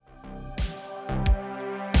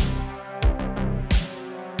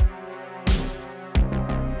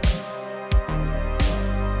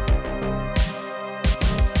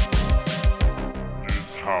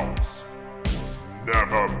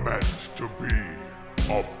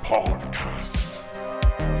a podcast.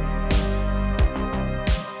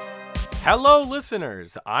 Hello,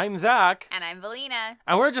 listeners. I'm Zach. And I'm Valina.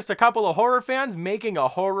 And we're just a couple of horror fans making a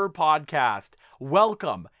horror podcast.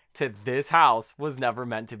 Welcome to This House Was Never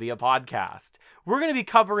Meant to Be a Podcast. We're going to be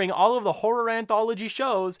covering all of the horror anthology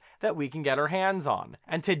shows that we can get our hands on.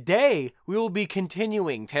 And today, we will be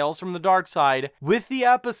continuing Tales from the Dark Side with the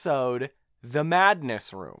episode, The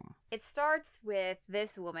Madness Room. It starts with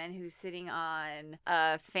this woman who's sitting on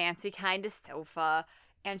a fancy kind of sofa,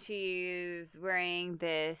 and she's wearing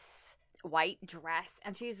this white dress,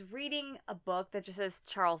 and she's reading a book that just says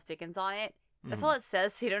Charles Dickens on it. That's all it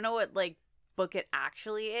says, so you don't know what, book it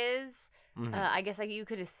actually is. I guess, you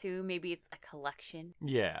could assume maybe it's a collection.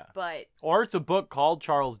 Yeah. But... Or it's a book called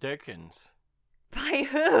Charles Dickens. By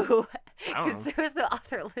who? I don't know. Because there was the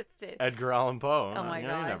author listed. Edgar Allan Poe. Oh my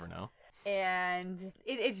gosh. You never know. And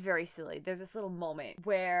it's very silly. There's this little moment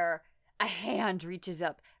where a hand reaches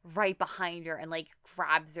up right behind her and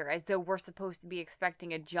grabs her as though we're supposed to be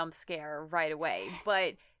expecting a jump scare right away.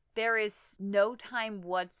 But there is no time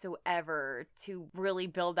whatsoever to really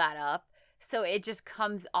build that up. So it just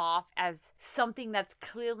comes off as something that's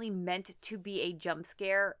clearly meant to be a jump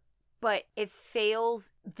scare, but it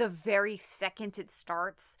fails the very second it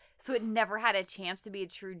starts. So it never had a chance to be a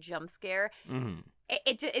true jump scare. Mm-hmm.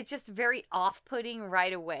 It's just very off-putting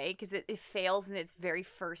right away because it fails in its very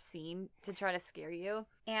first scene to try to scare you.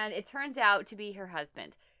 And it turns out to be her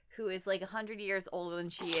husband, who is 100 years older than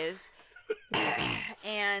she is.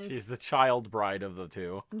 And She's the child bride of the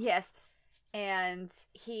two. yes. And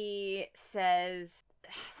he says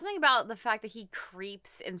something about the fact that he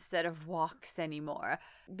creeps instead of walks anymore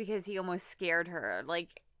because he almost scared her.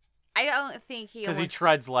 I don't think he Because he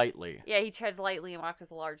treads lightly. Yeah, he treads lightly and walks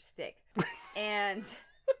with a large stick. And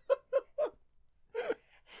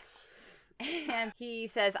he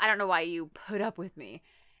says, I don't know why you put up with me.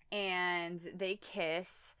 And they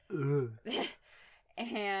kiss. And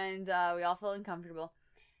we all feel uncomfortable.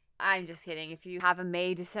 I'm just kidding. If you have a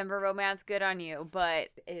May-December romance, good on you. But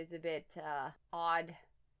it is a bit odd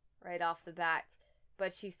right off the bat.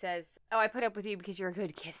 But she says, oh, I put up with you because you're a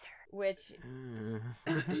good kisser. Which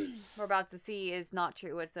we're about to see is not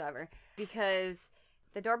true whatsoever. Because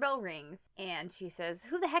the doorbell rings and she says,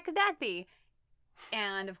 who the heck could that be?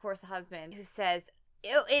 And of course the husband who says,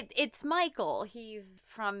 it's Michael. He's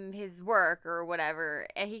from his work or whatever.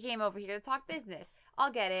 And he came over here to talk business.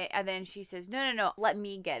 I'll get it. And then she says, no, let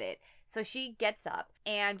me get it. So she gets up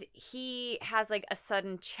and he has a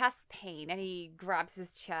sudden chest pain and he grabs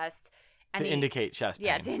his chest. And indicate chest pain.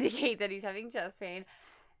 Yeah, to indicate that he's having chest pain.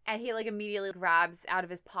 And he immediately grabs out of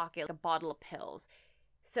his pocket a bottle of pills.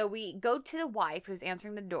 So we go to the wife who's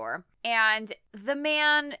answering the door. And the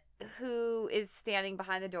man who is standing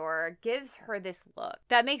behind the door gives her this look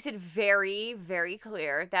that makes it very, very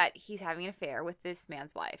clear that he's having an affair with this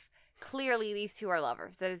man's wife. Clearly, these two are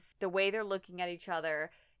lovers. That is the way they're looking at each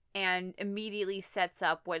other. And immediately sets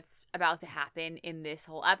up what's about to happen in this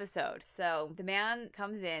whole episode. So the man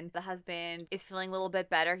comes in, the husband is feeling a little bit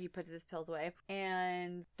better, he puts his pills away,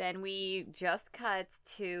 and then we just cut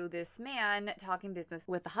to this man talking business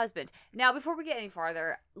with the husband. Now, before we get any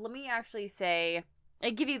farther, let me actually say, I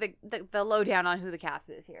give you the lowdown on who the cast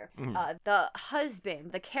is here. Mm-hmm. The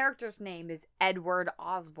husband, the character's name is Edward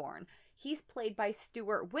Osborne. He's played by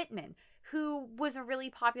Stuart Whitman, who was a really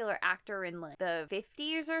popular actor in the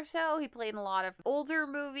 50s or so. He played in a lot of older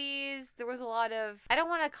movies. There was a lot of, I don't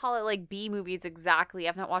want to call it B movies exactly.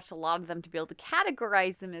 I've not watched a lot of them to be able to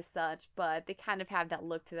categorize them as such, but they kind of have that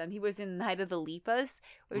look to them. He was in Night of the Lepus,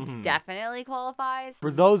 which definitely qualifies.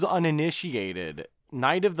 For those uninitiated,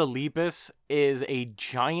 Night of the Lepus is a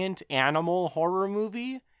giant animal horror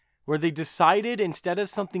movie where they decided instead of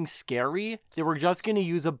something scary, they were just going to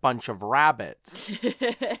use a bunch of rabbits.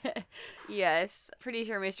 Yes. Pretty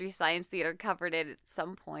sure Mystery Science Theater covered it at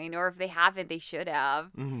some point, or if they haven't, they should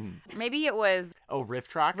have. Mm-hmm. Maybe it was... Oh, Riff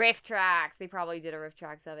Tracks? Riff Tracks. They probably did a Riff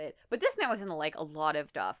Tracks of it. But this man was in a lot of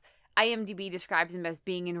stuff. IMDb describes him as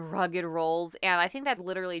being in rugged roles, and I think that's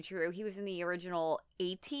literally true. He was in the original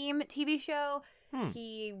A-Team TV show.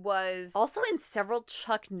 He was also in several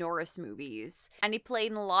Chuck Norris movies, and he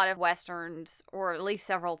played in a lot of westerns, or at least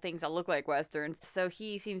several things that look like westerns. So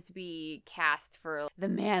he seems to be cast for the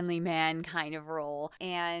manly man kind of role.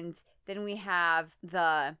 And then we have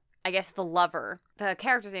the lover. The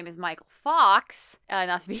character's name is Michael Fox,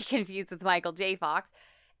 not to be confused with Michael J. Fox,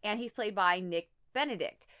 and he's played by Nick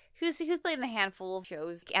Benedict, who's played in a handful of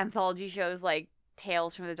shows, anthology shows like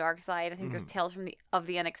Tales from the Dark Side. I think there's Tales of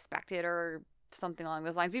the Unexpected or something along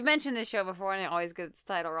those lines. We've mentioned this show before, and I always get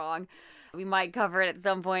the title wrong. We might cover it at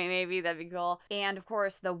some point, maybe. That'd be cool. And, of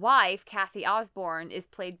course, the wife, Kathy Osborne, is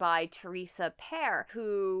played by Teresa Pear,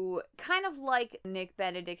 who, kind of like Nick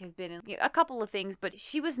Benedict, has been in a couple of things, but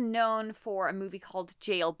she was known for a movie called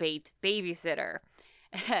Jailbait Babysitter,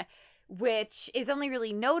 which is only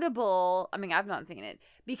really notable, I mean, I've not seen it,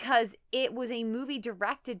 because it was a movie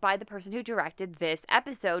directed by the person who directed this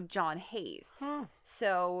episode, John Hayes.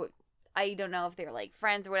 So, I don't know if they're, like,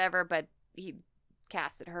 friends or whatever, but he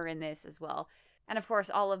casted her in this as well. And of course,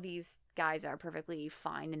 all of these guys are perfectly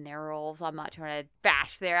fine in their roles. I'm not trying to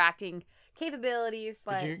bash their acting capabilities,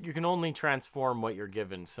 but you can only transform what you're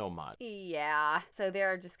given so much. Yeah, so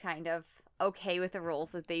they're just kind of okay with the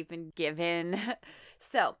roles that they've been given.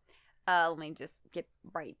 So, let me just get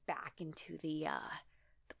right back into the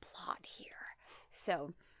plot here.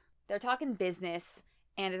 So, they're talking business,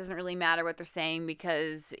 and it doesn't really matter what they're saying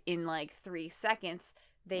because in like 3 seconds,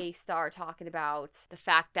 they start talking about the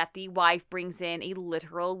fact that the wife brings in a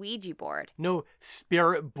literal Ouija board. No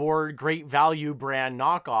spirit board, great value brand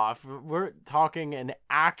knockoff. We're talking an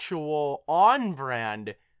actual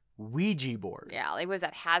on-brand Ouija board. Yeah, it was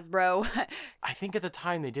at Hasbro. I think at the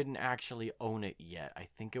time they didn't actually own it yet. I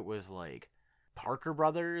think it was like Parker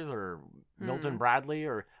Brothers or Milton Bradley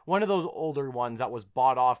or one of those older ones that was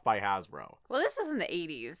bought off by Hasbro. Well, this was in the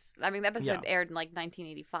 80s. I mean, the episode aired in like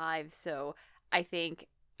 1985, so I think,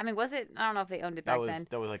 I mean, was it? I don't know if they owned it back then.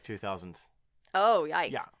 That was like 2000s. Oh,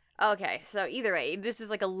 yikes. Yeah. Okay, so either way, this is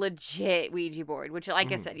like a legit Ouija board, which,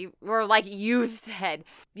 like I said, you've said,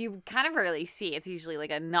 you kind of rarely see. It's usually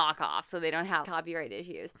like a knockoff, so they don't have copyright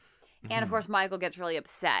issues. And, of course, Michael gets really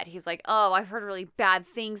upset. He's like, oh, I've heard really bad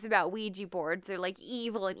things about Ouija boards. They're like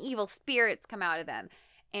evil, and evil spirits come out of them.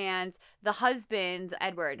 And the husband,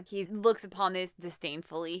 Edward, he looks upon this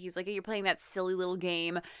disdainfully. He's like, you're playing that silly little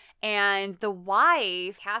game. And the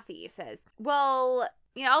wife, Kathy, says, well,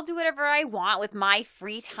 you know, I'll do whatever I want with my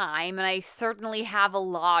free time, and I certainly have a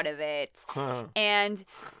lot of it. And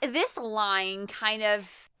this line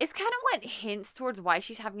it's kind of what hints towards why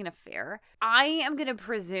she's having an affair. I am going to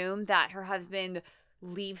presume that her husband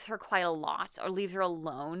leaves her quite a lot, or leaves her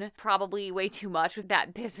alone probably way too much with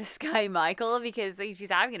that business guy Michael, because she's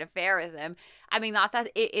having an affair with him. I mean, not that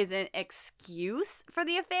it is an excuse for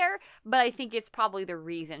the affair, but I think it's probably the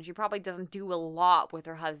reason. She probably doesn't do a lot with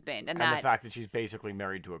her husband, and the fact that she's basically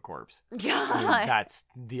married to a corpse. Yeah, I mean, that's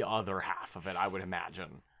the other half of it, I would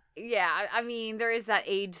imagine. Yeah, I mean, there is that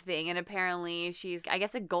age thing, and apparently she's, I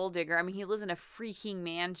guess, a gold digger. I mean, he lives in a freaking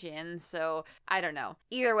mansion, so I don't know.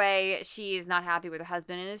 Either way, she's not happy with her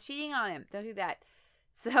husband and is cheating on him. Don't do that.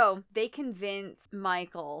 So they convince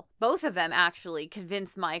Michael, both of them actually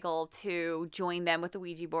convince Michael to join them with the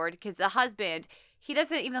Ouija board, because the husband,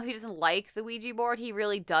 even though he doesn't like the Ouija board, he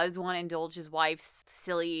really does want to indulge his wife's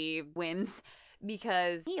silly whims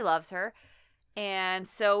because he loves her. And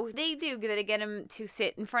so they get him to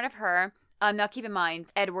sit in front of her. Now, keep in mind,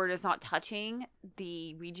 Edward is not touching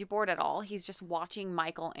the Ouija board at all. He's just watching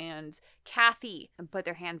Michael and Kathy put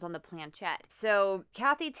their hands on the planchette. So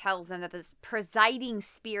Kathy tells them that this presiding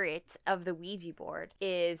spirit of the Ouija board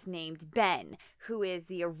is named Ben, who is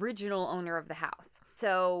the original owner of the house.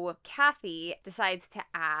 So Kathy decides to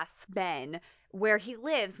ask Ben where he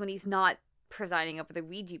lives when he's not presiding over the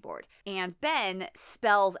Ouija board. And Ben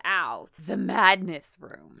spells out the madness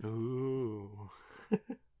room. Ooh.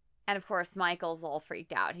 And of course, Michael's all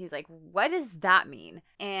freaked out. He's like, what does that mean?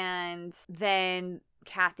 And then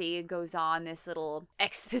Kathy goes on this little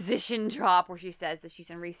exposition drop where she says that she's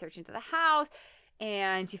done research into the house,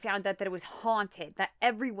 and she found out that it was haunted, that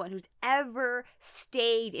everyone who's ever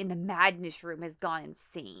stayed in the madness room has gone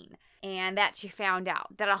insane. And that she found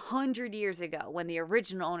out that 100 years ago, when the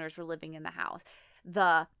original owners were living in the house,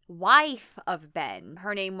 the wife of Ben,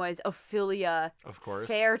 her name was Ophelia, of course,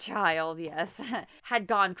 Fairchild, yes, had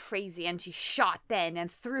gone crazy, and she shot Ben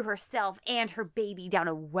and threw herself and her baby down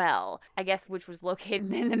a well, I guess, which was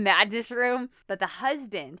located in the madness room. But the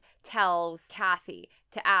husband tells Kathy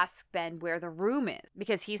to ask Ben where the room is,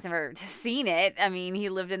 because he's never seen it. I mean, he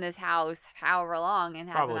lived in this house however long and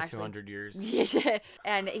hasn't probably actually 200 years.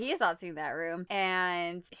 And he has not seen that room.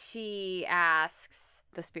 And she asks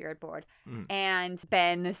the spirit board, and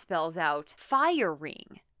Ben spells out fire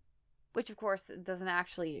ring, which of course doesn't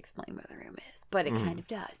actually explain where the room is, but it kind of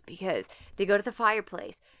does, because they go to the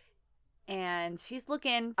fireplace and she's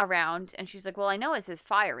looking around and she's like, well, I know it says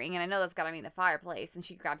fire ring, and I know that's gotta mean the fireplace. And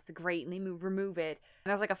she grabs the grate and they remove it, and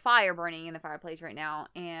there's like a fire burning in the fireplace right now,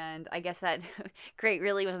 and I guess that grate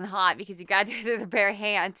really wasn't hot because you got to do it with their bare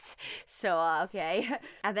hands, so okay.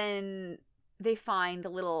 And then they find the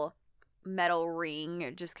little metal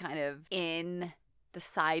ring just kind of in the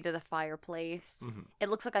side of the fireplace. Mm-hmm. It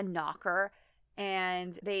looks like a knocker.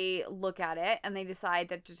 And they look at it and they decide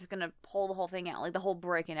that they're just going to pull the whole thing out, like the whole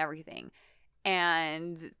brick and everything.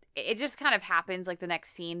 And it just kind of happens, like the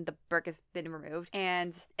next scene, the brick has been removed.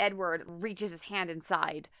 And Edward reaches his hand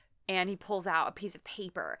inside and he pulls out a piece of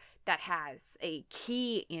paper that has a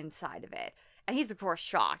key inside of it. And he's, of course,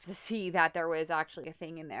 shocked to see that there was actually a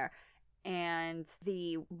thing in there. And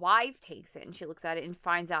the wife takes it and she looks at it and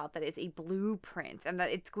finds out that it's a blueprint and that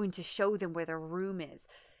it's going to show them where their room is.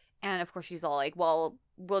 And, of course, she's all like, well,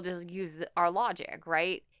 we'll just use our logic,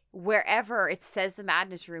 right? Wherever it says the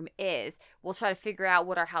madness room is, we'll try to figure out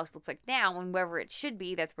what our house looks like now. And wherever it should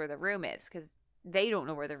be, that's where the room is. Because they don't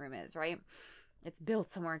know where the room is, right? It's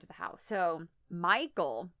built somewhere into the house. So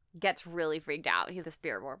Michael gets really freaked out. He's the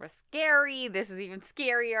spirit board was scary. This is even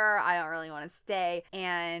scarier. I don't really want to stay.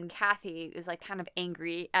 And Kathy is like kind of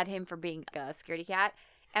angry at him for being a scaredy cat.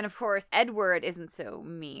 And of course, Edward isn't so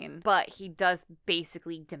mean, but he does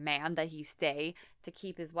basically demand that he stay to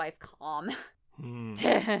keep his wife calm.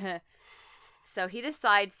 So he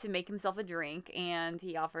decides to make himself a drink and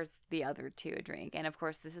he offers the other two a drink. And of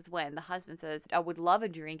course, this is when the husband says, I would love a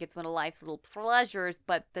drink. It's one of life's little pleasures,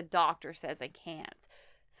 but the doctor says I can't.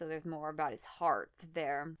 So there's more about his heart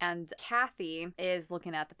there. And Kathy is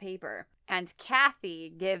looking at the paper. And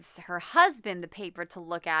Kathy gives her husband the paper to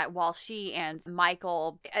look at while she and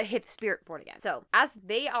Michael hit the spirit board again. So as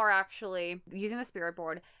they are actually using the spirit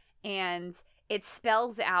board, and it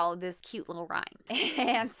spells out this cute little rhyme.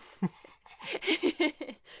 And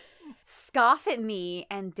scoff at me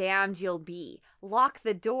and damned you'll be. Lock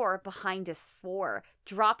the door behind us four.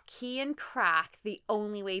 Drop key and crack the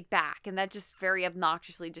only way back. And that just very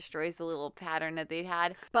obnoxiously destroys the little pattern that they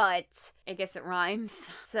had. But I guess it rhymes.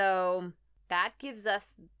 So that gives us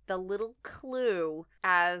the little clue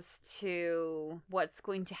as to what's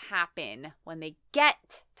going to happen when they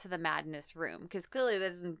get to the madness room. Because clearly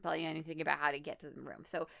that doesn't tell you anything about how to get to the room.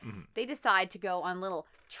 So they decide to go on a little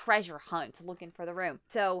treasure hunt looking for the room.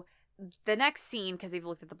 So the next scene, because they've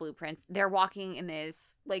looked at the blueprints, they're walking in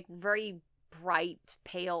this like very bright,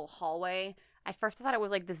 pale hallway. At first I thought it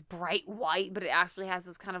was like this bright white, but it actually has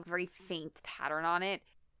this kind of very faint pattern on it.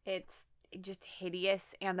 It's just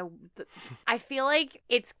hideous, and the I feel like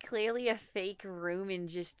it's clearly a fake room in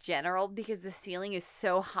just general because the ceiling is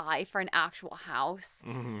so high for an actual house.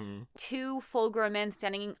 Two full-grown men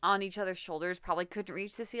standing on each other's shoulders probably couldn't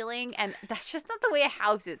reach the ceiling, and that's just not the way a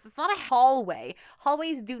house is. It's not a hallway.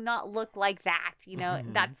 Hallways do not look like that, you know.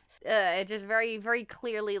 That's it just very, very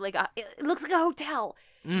clearly like it looks like a hotel.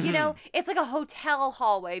 You know, it's like a hotel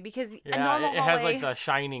hallway because a normal hallway... it has like the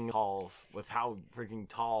shining halls with how freaking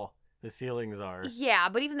tall the ceilings are. Yeah,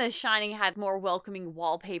 but even The Shining had more welcoming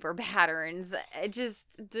wallpaper patterns. It just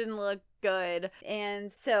didn't look good.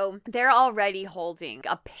 And so they're already holding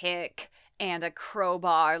a pick and a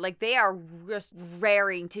crowbar. Like, they are just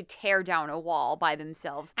raring to tear down a wall by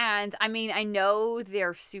themselves. And, I mean, I know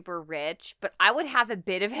they're super rich, but I would have a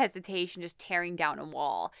bit of hesitation just tearing down a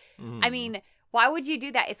wall. I mean... why would you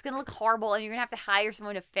do that? It's going to look horrible and you're going to have to hire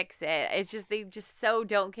someone to fix it. It's just, they just so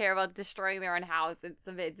don't care about destroying their own house. It's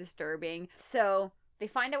a bit disturbing. So they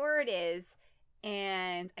find out where it is.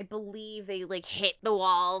 And I believe they like hit the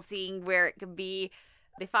wall, seeing where it could be.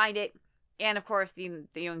 They find it. And of course, they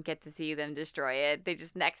don't get to see them destroy it. They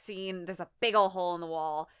just, next scene, there's a big old hole in the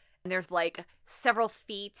wall. And there's like several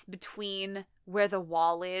feet between where the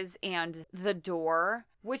wall is and the door,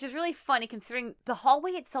 which is really funny considering the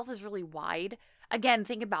hallway itself is really wide. Again,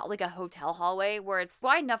 think about like a hotel hallway where it's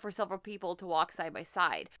wide enough for several people to walk side by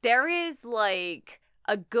side. There is like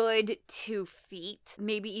a good 2 feet,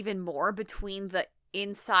 maybe even more, between the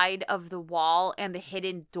inside of the wall and the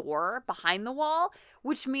hidden door behind the wall,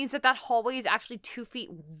 which means that hallway is actually 2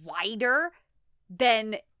 feet wider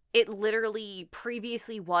than it literally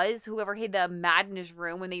previously was. Whoever hid the madness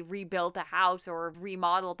room when they rebuilt the house or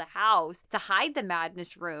remodeled the house to hide the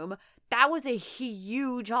madness room, that was a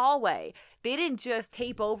huge hallway. They didn't just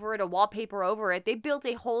tape over it or wallpaper over it. They built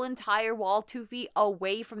a whole entire wall 2 feet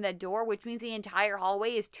away from that door, which means the entire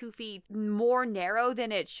hallway is 2 feet more narrow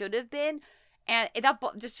than it should have been. And that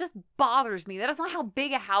just bothers me. That is not how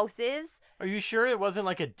big a house is. Are you sure it wasn't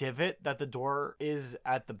like a divot that the door is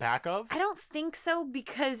at the back of? I don't think so,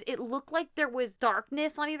 because it looked like there was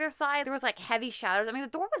darkness on either side. There was like heavy shadows. I mean, the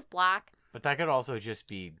door was black. But that could also just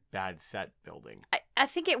be bad set building. I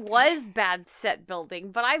think it was bad set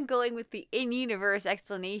building, but I'm going with the in-universe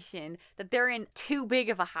explanation that they're in too big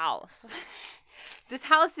of a house. This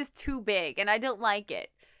house is too big, and I don't like it.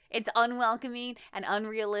 It's unwelcoming and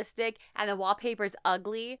unrealistic, and the wallpaper's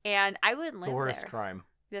ugly, and I wouldn't live there. The worst crime.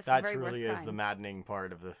 That's That the very worst truly is kind. the maddening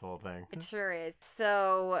part of this whole thing. It sure is.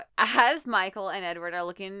 So, as Michael and Edward are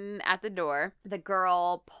looking at the door, the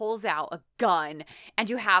girl pulls out a gun, and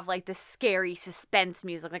you have like the scary suspense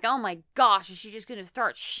music. Like, oh my gosh, is she just gonna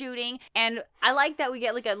start shooting? And I like that we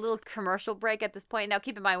get like a little commercial break at this point. Now,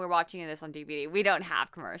 keep in mind, we're watching this on DVD. We don't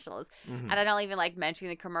have commercials. Mhm. And I don't even like mentioning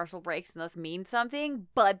the commercial breaks unless it means something.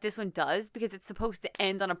 But this one does, because it's supposed to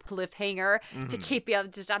end on a cliffhanger to Mhm. keep you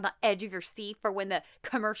just on the edge of your seat for when the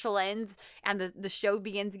commercial ends and the show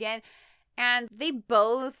begins again. And they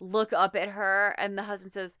both look up at her, and the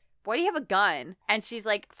husband says, "Why do you have a gun?" And she's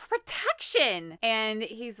like, "For protection." And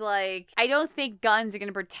he's like, "I don't think guns are going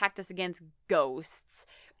to protect us against ghosts."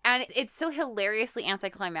 And it's so hilariously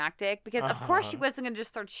anticlimactic because, of course, she wasn't going to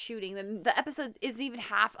just start shooting. The episode isn't even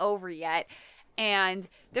half over yet. And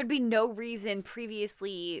there'd be no reason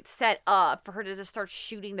previously set up for her to just start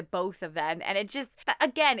shooting the both of them. And it just,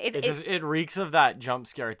 again, It reeks of that jump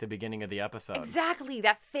scare at the beginning of the episode. exactly,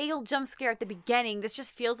 that failed jump scare at the beginning. This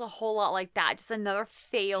just feels a whole lot like that. Just another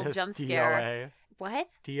failed Just jump scare. DOA. What?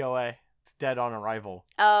 DOA. It's dead on arrival.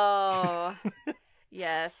 Oh,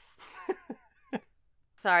 yes.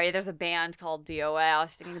 Sorry, there's a band called DOA. I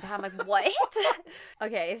was thinking that. I'm like, what?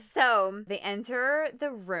 Okay, so they enter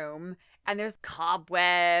the room, and there's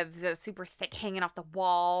cobwebs that are super thick hanging off the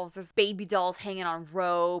walls. There's baby dolls hanging on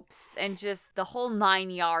ropes, and just the whole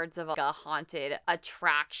 9 yards of a haunted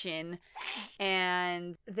attraction.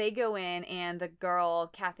 And they go in, and the girl,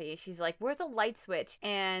 Kathy, she's like, "Where's the light switch?"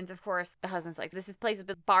 And of course, the husband's like, "This place has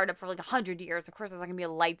been barred up for like 100 years. Of course, there's not gonna be a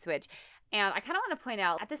light switch." And I kind of want to point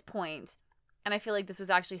out at this point, and I feel like this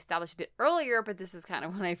was actually established a bit earlier, but this is kind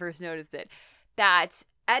of when I first noticed it, that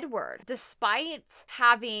Edward, despite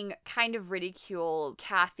having kind of ridiculed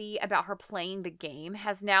Kathy about her playing the game,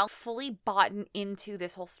 has now fully bought into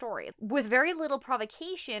this whole story. With very little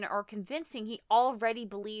provocation or convincing, he already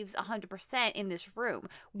believes 100% in this room,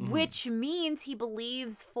 which means he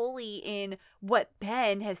believes fully in what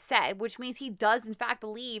Ben has said, which means he does in fact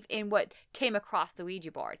believe in what came across the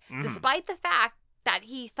Ouija board, despite the fact that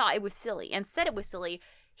he thought it was silly and said it was silly.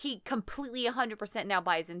 He completely 100% now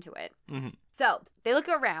buys into it. So they look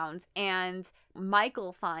around, and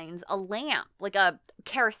Michael finds a lamp, like a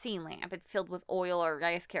kerosene lamp. It's filled with oil, or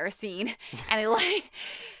I guess kerosene. And I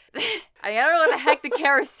don't know what the heck the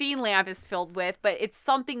kerosene lamp is filled with, but it's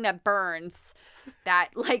something that burns, that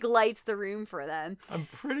like lights the room for them. I'm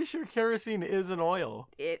pretty sure kerosene is an oil.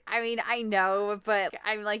 I know, but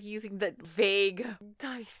I'm like using the vague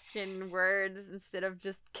Typhon words instead of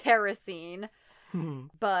just kerosene.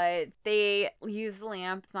 But they use the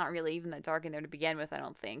lamp. It's not really even that dark in there to begin with, I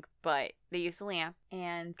don't think. But they use the lamp.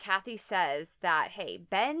 And Kathy says that, hey,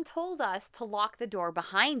 Ben told us to lock the door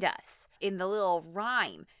behind us in the little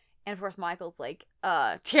rhyme. And of course, Michael's like,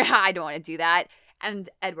 yeah, I don't want to do that.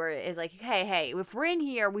 And Edward is like, hey, if we're in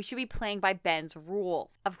here, we should be playing by Ben's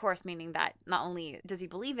rules. Of course, meaning that not only does he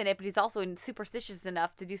believe in it, but he's also superstitious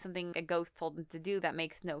enough to do something a ghost told him to do that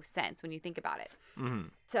makes no sense when you think about it.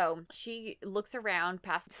 So she looks around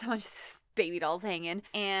past so much baby dolls hanging,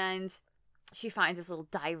 and she finds this little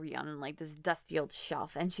diary on like this dusty old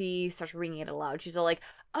shelf, and she starts reading it aloud. She's all like,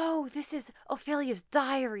 "Oh, this is Ophelia's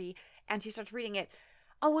diary." And she starts reading it.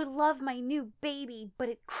 "Oh, I love my new baby, but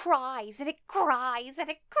it cries and it cries and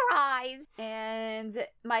it cries." And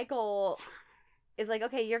Michael is like,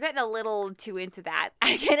 "Okay, you're getting a little too into that.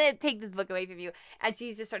 I'm gonna take this book away from you." And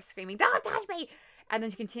she just starts screaming, "Don't touch me!" And then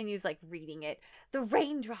she continues like reading it. "The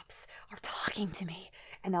raindrops are talking to me,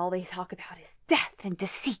 and all they talk about is death and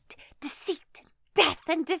deceit, death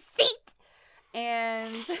and deceit."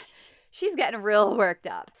 And she's getting real worked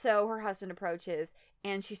up. So her husband approaches,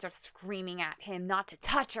 and she starts screaming at him not to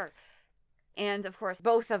touch her. And of course,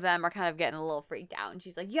 both of them are kind of getting a little freaked out. And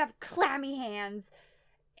she's like, "You have clammy hands."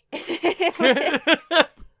 It's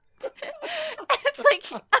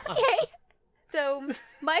like, okay. So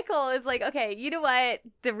Michael is like, "Okay, you know what?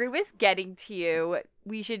 The room is getting to you.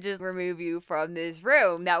 We should just remove you from this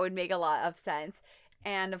room. That would make a lot of sense."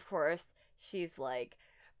 And of course, she's like,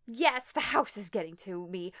 "Yes, the house is getting to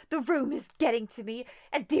me. The room is getting to me.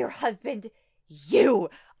 And dear husband, you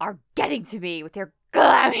are getting to me with your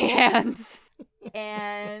clammy hands."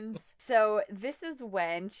 And so this is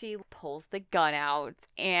when she pulls the gun out,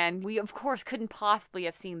 and we of course couldn't possibly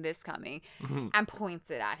have seen this coming, and points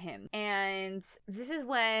it at him. And this is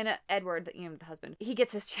when Edward, the husband, he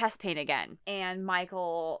gets his chest pain again, and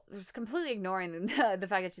Michael, just completely ignoring the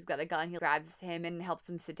fact that she's got a gun, he grabs him and helps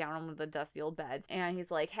him sit down on one of the dusty old beds, and he's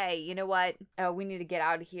like, "Hey, you know what? We need to get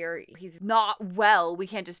out of here. He's not well. We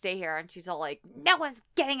can't just stay here." And she's all like, "No one's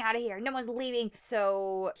getting out of here. No one's leaving."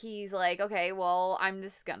 So he's like, "Okay, well, well, I'm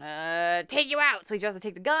just gonna take you out. So he tries to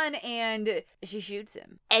take the gun, and she shoots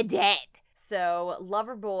him. Dead. So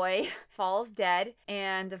lover boy falls dead,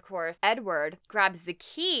 and of course Edward grabs the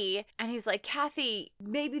key and he's like, Kathy,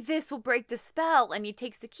 maybe this will break the spell, and he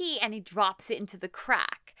takes the key and he drops it into the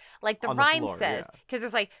crack like the rhyme says, because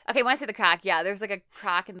there's like, okay, when I say the crack, yeah, there's like a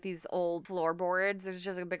crack in these old floorboards. There's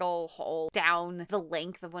just a big old hole down the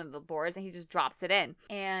length of one of the boards, and he just drops it in,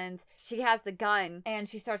 and she has the gun and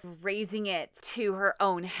she starts raising it to her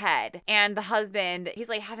own head, and the husband, he's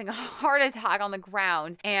like having a heart attack on the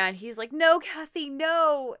ground, and he's like, no, Kathy,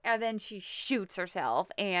 no. And then she shoots herself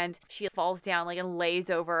and she falls down like and lays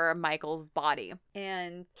over Michael's body,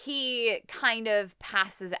 and he kind of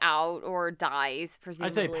passes out or dies, presumably.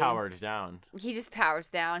 I'd say powers down. He just powers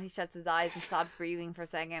down. He shuts his eyes and stops breathing for a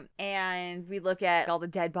second, and we look at all the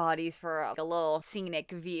dead bodies for like a little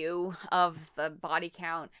scenic view of the body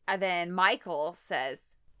count, and then Michael says,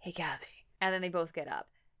 hey, Kathy, and then they both get up,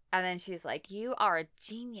 and then she's like, you are a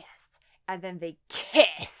genius, and then they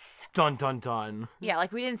kiss. Dun, dun, dun. Yeah,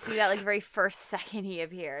 like we didn't see that like very first second he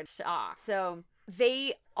appeared. So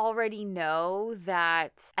they already know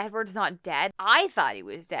that Edward's not dead. I thought he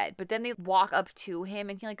was dead, but then they walk up to him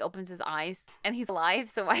and he like opens his eyes and he's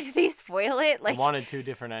alive. So why did they spoil it? Like, I wanted two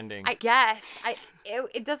different endings. I guess.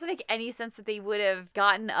 It doesn't make any sense that they would have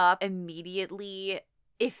gotten up immediately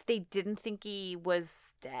if they didn't think he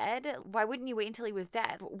was dead. Why wouldn't you wait until he was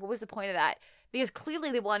dead? What was the point of that? Because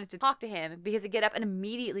clearly they wanted to talk to him, because they get up and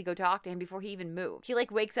immediately go talk to him before he even moved. He like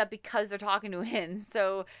wakes up because they're talking to him.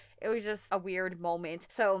 So it was just a weird moment.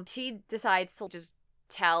 So she decides to just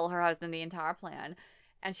tell her husband the entire plan.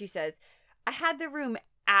 And she says, I had the room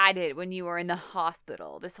added when you were in the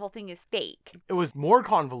hospital. This whole thing is fake. It was more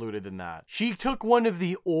convoluted than that. She took one of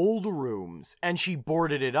the old rooms and she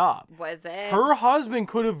boarded it up. Was it? Her husband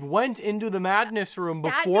could have went into the madness room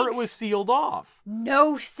before it was sealed off.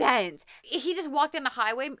 No sense. He just walked down the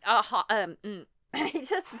highway. He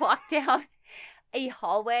just walked down a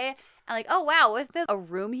hallway and like, oh wow, wasn't there a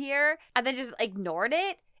room here? And then just ignored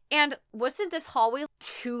it. And wasn't this hallway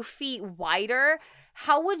 2 feet wider?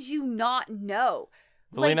 How would you not know?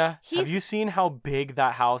 Melina, like, have you seen how big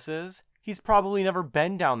that house is? He's probably never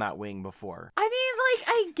been down that wing before. I mean, like,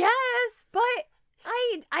 I guess, but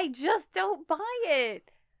I just don't buy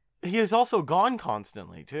it. He is also gone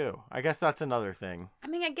constantly, too. I guess that's another thing. I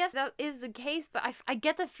mean, I guess that is the case, but I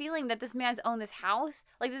get the feeling that this man's owned this house.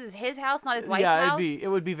 Like, this is his house, not his wife's house. Yeah, it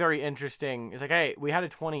would be very interesting. It's like, hey, we had a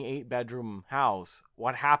 28-bedroom house.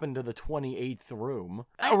 What happened to the 28th room?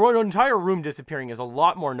 An entire room disappearing is a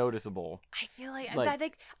lot more noticeable. I feel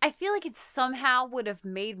like it somehow would have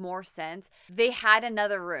made more sense. They had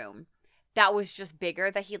another room that was just bigger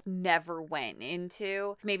that he never went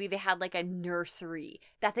into. Maybe they had like a nursery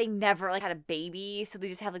that they never like had a baby. So they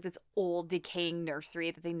just have like this old decaying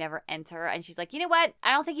nursery that they never enter. And she's like, you know what?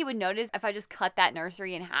 I don't think he would notice if I just cut that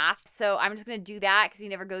nursery in half. So I'm just going to do that because he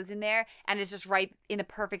never goes in there. And it's just right in the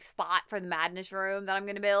perfect spot for the madness room that I'm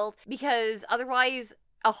going to build. Because otherwise,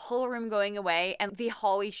 a whole room going away and the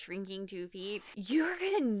hallway shrinking 2 feet, you're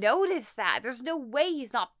gonna notice that. There's no way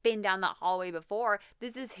he's not been down that hallway before.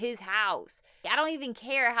 This is his house. I don't even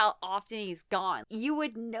care how often he's gone. You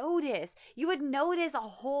would notice. You would notice a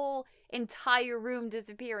whole entire room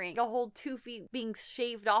disappearing, a whole 2 feet being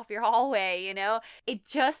shaved off your hallway, you know? It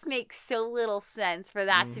just makes so little sense for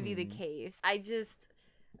that to be the case. It's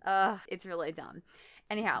really dumb.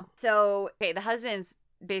 Anyhow, so, okay, the husband's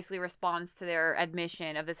basically responds to their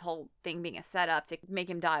admission of this whole thing being a setup to make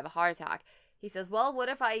him die of a heart attack. He says, well, what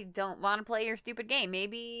if I don't want to play your stupid game?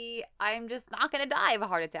 Maybe I'm just not going to die of a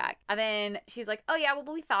heart attack. And then she's like, oh yeah, well,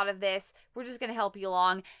 we thought of this. We're just going to help you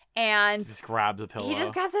along. And he just grabs a pillow. He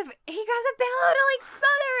grabs a pillow to like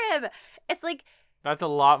smother him. It's like, that's a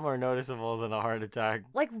lot more noticeable than a heart attack.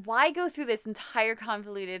 Like, why go through this entire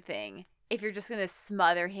convoluted thing if you're just going to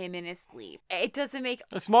smother him in his sleep? It doesn't make...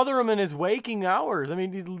 Smother him in his waking hours. I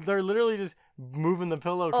mean, they're literally just moving the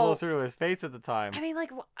pillow closer to his face at the time. I mean,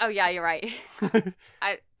 like... Oh, yeah, you're right.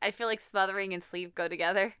 I feel like smothering and sleep go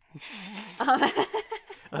together.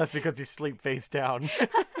 That's because you sleep face down.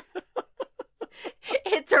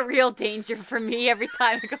 It's a real danger for me every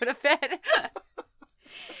time I go to bed.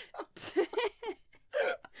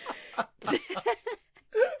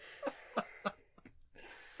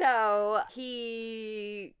 So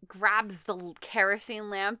he grabs the kerosene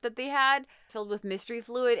lamp that they had filled with mystery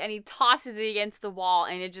fluid and he tosses it against the wall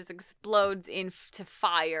and it just explodes into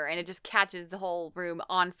fire and it just catches the whole room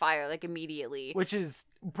on fire like immediately. Which is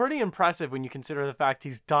pretty impressive when you consider the fact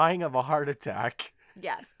he's dying of a heart attack.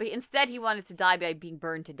 Yes, but instead he wanted to die by being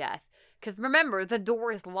burned to death. Because remember, the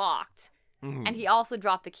door is locked and he also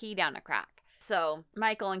dropped the key down a crack. So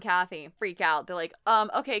Michael and Kathy freak out. They're like,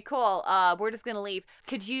 okay, cool. We're just gonna leave.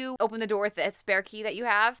 Could you open the door with that spare key that you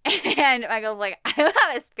have? And Michael's like, I don't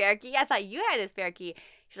have a spare key. I thought you had a spare key.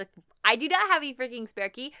 She's like, I do not have a freaking spare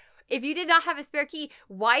key. If you did not have a spare key,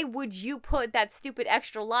 why would you put that stupid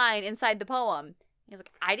extra line inside the poem? He's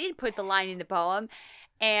like, I didn't put the line in the poem.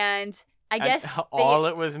 And I guess all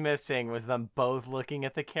it was missing was them both looking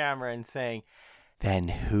at the camera and saying, then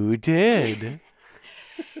who did?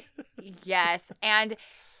 Yes. And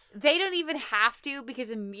they don't even have to, because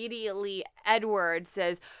immediately Edward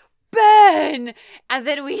says, Ben! And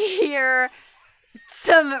then we hear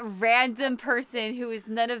some random person who is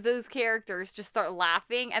none of those characters just start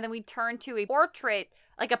laughing. And then we turn to a portrait,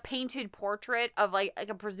 like a painted portrait of like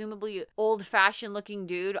a presumably old-fashioned looking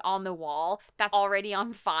dude on the wall that's already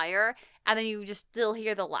on fire. And then you just still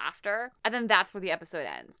hear the laughter. And then that's where the episode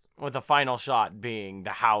ends. With the final shot being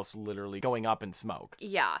the house literally going up in smoke.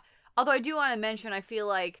 Yeah. Although I do want to mention, I feel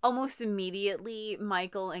like almost immediately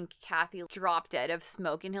Michael and Kathy drop dead of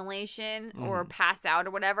smoke inhalation or pass out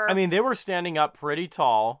or whatever. I mean, they were standing up pretty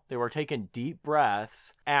tall. They were taking deep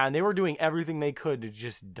breaths. And they were doing everything they could to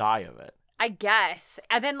just die of it. I guess.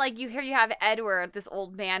 And then, like, you have Edward, this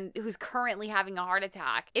old man who's currently having a heart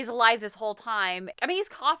attack, is alive this whole time. I mean, he's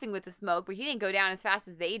coughing with the smoke, but he didn't go down as fast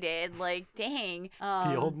as they did. Like, dang.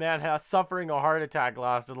 The old man suffering a heart attack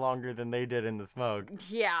lasted longer than they did in the smoke.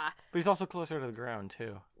 Yeah. But he's also closer to the ground,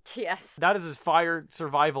 too. Yes. That is his fire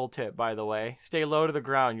survival tip, by the way. Stay low to the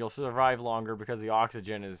ground. You'll survive longer because the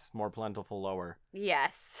oxygen is more plentiful lower.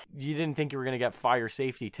 Yes. You didn't think you were going to get fire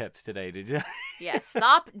safety tips today, did you? Yes.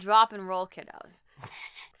 Stop, drop, and roll, kiddos.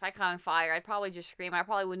 If I caught on fire, I'd probably just scream. I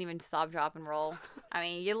probably wouldn't even stop, drop, and roll. I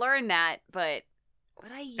mean, you learn that, but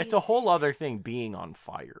would I use... It's a whole other thing being on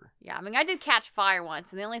fire. Yeah, I mean, I did catch fire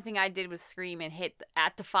once, and the only thing I did was scream and hit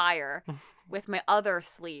at the fire with my other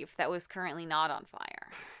sleeve that was currently not on fire.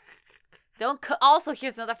 Also,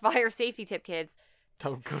 here's another fire safety tip, kids.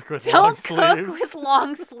 Don't cook with long sleeves. Don't cook with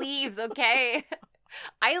long sleeves, okay?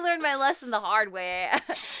 I learned my lesson the hard way.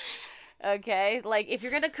 Okay? Like, if you're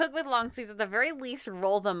going to cook with long sleeves, at the very least,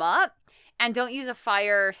 roll them up. And don't use a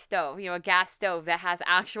fire stove, a gas stove that has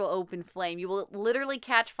actual open flame. You will literally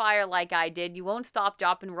catch fire like I did. You won't stop,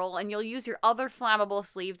 drop, and roll. And you'll use your other flammable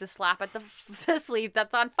sleeve to slap at the sleeve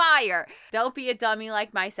that's on fire. Don't be a dummy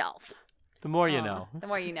like myself. The more you know. The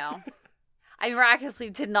more you know. I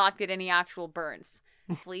miraculously did not get any actual burns.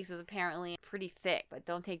 Fleece is apparently pretty thick, but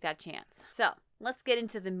don't take that chance. So, let's get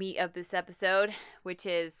into the meat of this episode, which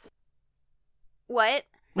is... What?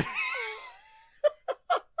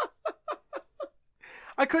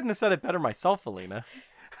 I couldn't have said it better myself, Alina.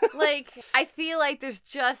 Like, I feel like there's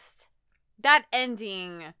just... That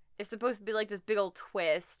ending is supposed to be like this big old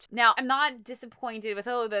twist. Now, I'm not disappointed with,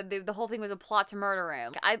 the whole thing was a plot to murder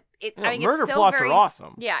him. Murder plots are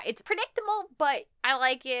awesome. Yeah, it's predictable, but I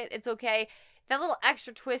like it. It's okay. That little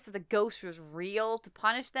extra twist that the ghost was real to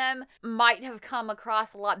punish them might have come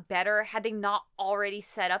across a lot better had they not already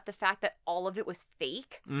set up the fact that all of it was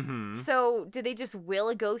fake. Mm-hmm. So, did they just will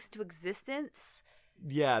a ghost to existence?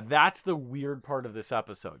 Yeah, that's the weird part of this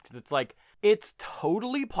episode. Because it's like, it's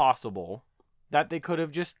totally possible that they could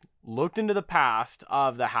have just looked into the past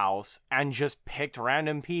of the house and just picked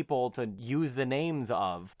random people to use the names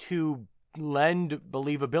of to lend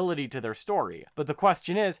believability to their story. But the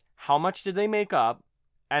question is, how much did they make up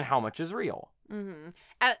and how much is real? Mm-hmm.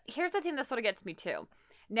 And here's the thing that sort of gets me too.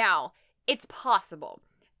 Now, it's possible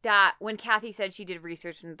that when Kathy said she did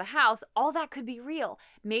research into the house, all that could be real.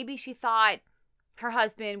 Maybe she thought her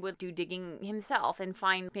husband would do digging himself and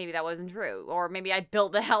find maybe that wasn't true. Or maybe I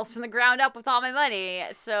built the house from the ground up with all my money.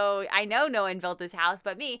 So I know no one built this house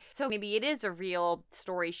but me. So maybe it is a real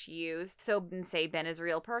story she used. So say Ben is a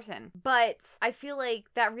real person. But I feel like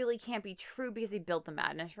that really can't be true because he built the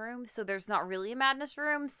madness room. So there's not really a madness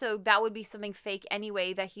room. So that would be something fake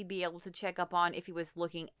anyway that he'd be able to check up on if he was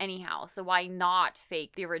looking anyhow. So why not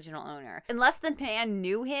fake the original owner? Unless the man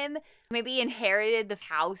knew him, maybe he inherited the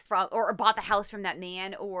house from, or bought the house from that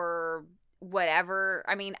man, or whatever.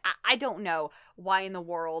 I mean, I don't know why in the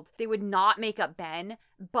world they would not make up Ben,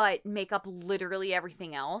 but make up literally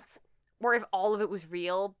everything else. Or if all of it was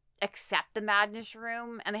real, except the madness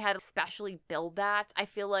room, and they had to specially build that. I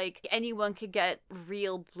feel like anyone could get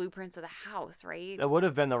real blueprints of the house, right? It would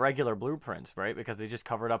have been the regular blueprints, right? Because they just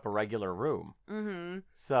covered up a regular room. Mm-hmm.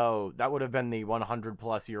 So that would have been the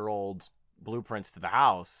 100-plus-year-old blueprints to the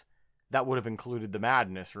house. That would have included the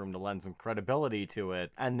madness room to lend some credibility to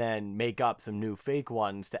it, and then make up some new fake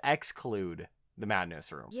ones to exclude the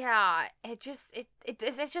madness room. Yeah, it just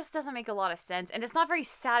doesn't make a lot of sense, and it's not very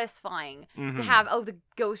satisfying Mm-hmm. to have the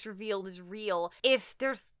ghost revealed is real if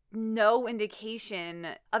there's no indication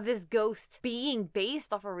of this ghost being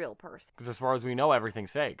based off a real person. Because as far as we know,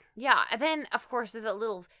 everything's fake. Yeah, and then, of course, there's a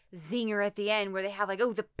little zinger at the end where they have like,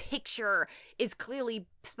 oh, the picture is clearly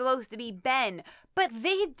supposed to be Ben. But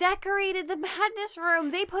they decorated the madness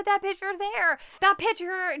room. They put that picture there. That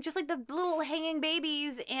picture, just like the little hanging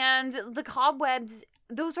babies and the cobwebs,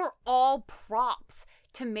 those are all props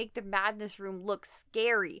to make the madness room look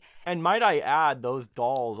scary. And might I add, those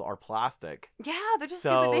dolls are plastic. Yeah, they're just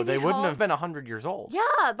stupid So baby they wouldn't dolls. have been 100 years old.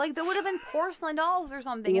 Yeah, like they would have been porcelain dolls or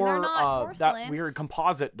something, and they're not porcelain. That weird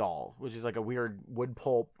composite doll, which is like a weird wood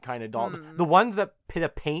pulp kind of doll. Hmm. The ones that the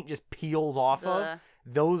paint just peels off Ugh. of,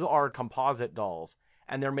 those are composite dolls.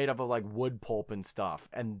 And they're made up of like wood pulp and stuff.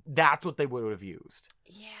 And that's what they would have used.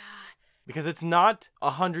 Yeah. Because it's not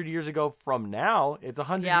 100 years ago from now. It's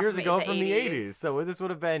 100 years from ago the from the 80s. 80s. So this would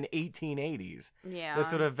have been 1880s. Yeah.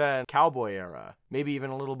 This would have been cowboy era. Maybe even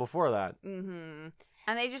a little before that. Mm-hmm.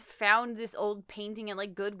 And they just found this old painting at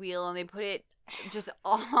like Goodwill and they put it just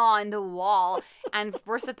on the wall. And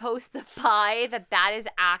we're supposed to buy that is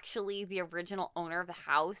actually the original owner of the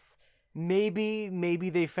house. Maybe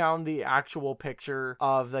they found the actual picture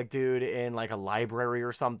of the dude in like a library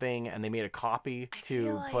or something, and they made a copy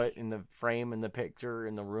to put in the frame in the picture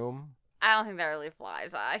in the room. I don't think that really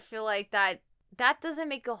flies. I feel like that doesn't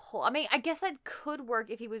make a whole... I mean, I guess that could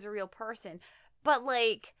work if he was a real person. But,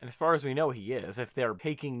 like... And as far as we know, he is. If they're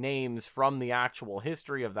taking names from the actual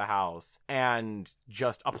history of the house and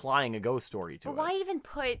just applying a ghost story to it. But why even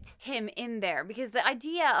put him in there? Because the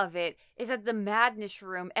idea of it is that the madness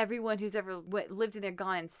room, everyone who's ever lived in there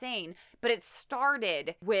gone insane. But it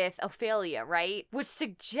started with Ophelia, right? Which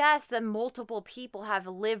suggests that multiple people have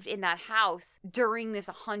lived in that house during this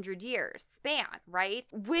 100 years span, right?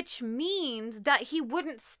 Which means that he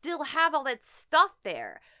wouldn't still have all that stuff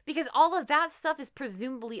there. Because all of that stuff is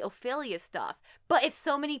presumably Ophelia stuff. But if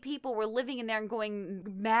so many people were living in there and going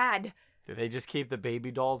mad... Did they just keep the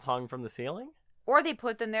baby dolls hung from the ceiling? Or they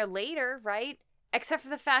put them there later, right? Except for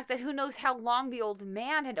the fact that who knows how long the old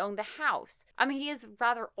man had owned the house. I mean, he is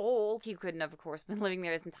rather old. He couldn't have, of course, been living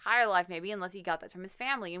there his entire life, maybe, unless he got that from his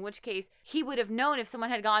family. In which case, he would have known if someone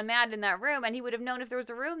had gone mad in that room, and he would have known if there was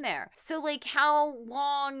a room there. So, like, how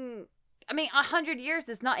long... I mean, 100 years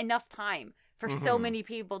is not enough time for so many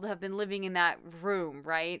people to have been living in that room,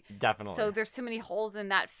 right? Definitely. So there's too many holes in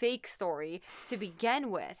that fake story to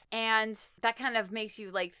begin with. And that kind of makes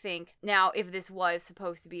you, like, think, now, if this was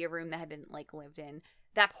supposed to be a room that had been, like, lived in,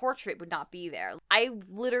 that portrait would not be there. I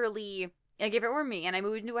literally... Like, if it were me and I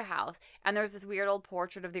moved into a house and there's this weird old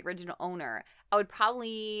portrait of the original owner, I would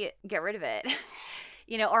probably get rid of it.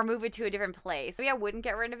 You know, or move it to a different place. Maybe I wouldn't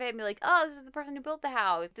get rid of it and be like, oh, this is the person who built the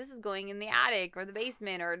house. This is going in the attic or the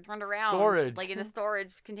basement or turned around. Storage. Like in a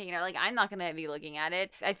storage container. Like, I'm not going to be looking at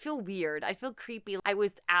it. I'd feel weird. I'd feel creepy. I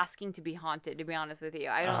was asking to be haunted, to be honest with you.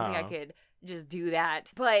 I don't think I could just do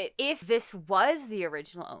that. But if this was the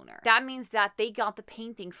original owner, that means that they got the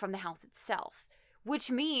painting from the house itself.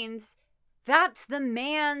 Which means that's the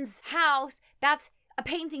man's house. That's a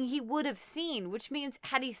painting he would have seen. Which means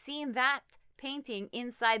had he seen that painting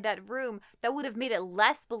inside that room, that would have made it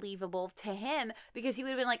less believable to him, because he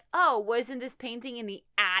would have been like, oh, wasn't this painting in the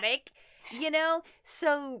attic? You know?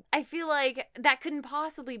 So I feel like that couldn't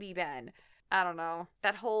possibly be Ben. I don't know.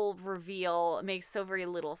 That whole reveal makes so very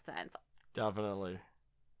little sense. Definitely.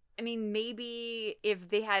 I mean, maybe if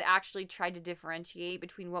they had actually tried to differentiate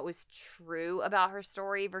between what was true about her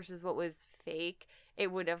story versus what was fake,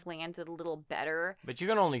 it would have landed a little better. But you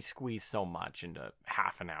can only squeeze so much into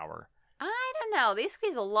half an hour. I don't know. They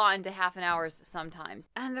squeeze a lot into half an hour sometimes.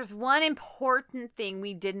 And there's one important thing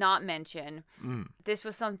we did not mention. This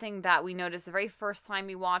was something that we noticed the very first time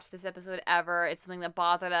we watched this episode ever. It's something that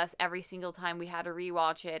bothered us every single time we had to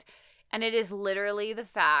rewatch it. And it is literally the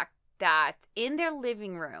fact that in their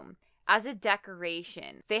living room, as a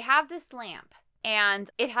decoration, they have this lamp.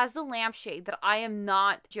 And it has the lampshade that, I am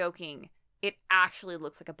not joking, it actually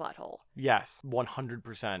looks like a butthole. Yes,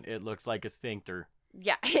 100%. It looks like a sphincter.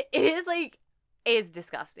 Yeah, it is like, it is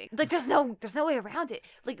disgusting. Like, there's no way around it.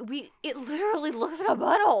 Like, it literally looks like a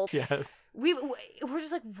butthole. Yes. We're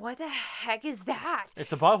just like, what the heck is that?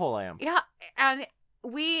 It's a butthole lamp. Yeah, and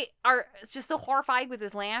we are just so horrified with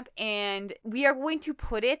this lamp, and we are going to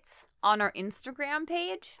put it on our Instagram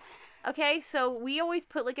page. Okay, so we always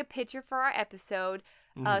put like a picture for our episode.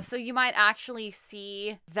 So you might actually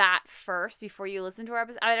see that first before you listen to our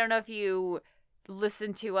episode. I don't know if you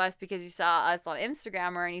listen to us because you saw us on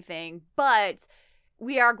Instagram or anything, but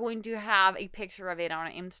we are going to have a picture of it on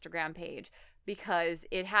our Instagram page. because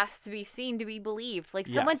it has to be seen to be believed. Like,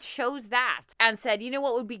 someone Yes. chose that and said, you know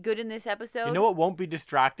what would be good in this episode? You know what won't be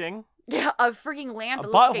distracting? Yeah, a freaking lamp. A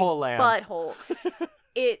that looks butthole like lamp. Butthole.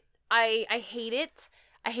 I hate it.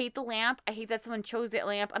 I hate the lamp. I hate that someone chose that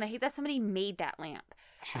lamp, and I hate that somebody made that lamp.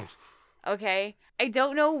 Okay? I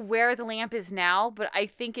don't know where the lamp is now, but I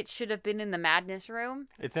think it should have been in the Madness room.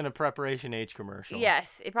 It's in a Preparation H commercial.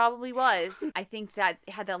 Yes, it probably was. I think that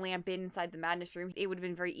had that lamp been inside the Madness room, it would have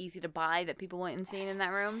been very easy to buy, that people went insane in that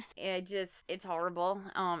room. It's horrible.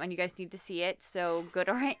 And you guys need to see it. So go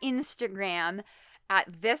to our Instagram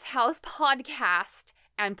at This House Podcast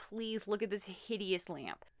and please look at this hideous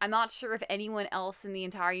lamp. I'm not sure if anyone else in the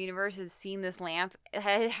entire universe has seen this lamp,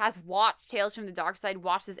 has watched Tales from the Dark Side,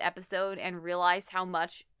 watched this episode, and realized how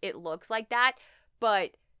much it looks like that,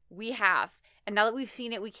 but we have. And now that we've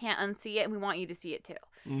seen it, we can't unsee it, and we want you to see it too.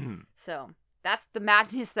 Mm-hmm. So that's the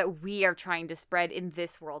madness that we are trying to spread in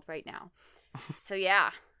this world right now. So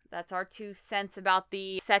yeah, that's our 2 cents about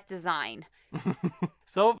the set design.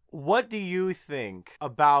 So, what do you think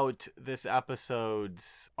about this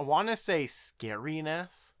episode's, I want to say,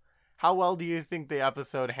 scariness? How well do you think the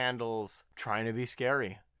episode handles trying to be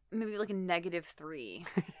scary? Maybe like a -3.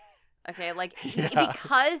 Okay, like, Yeah.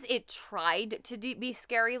 because it tried to be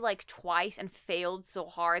scary like twice and failed so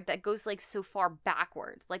hard, that goes like so far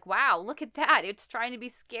backwards. Like, wow, look at that. It's trying to be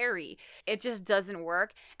scary. It just doesn't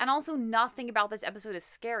work. And also, nothing about this episode is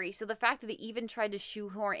scary. So the fact that they even tried to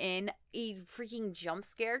shoehorn in a freaking jump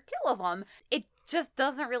scare, 2 of them, it just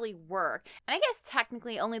doesn't really work. And I guess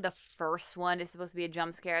technically only the first one is supposed to be a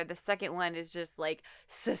jump scare. The second one is just like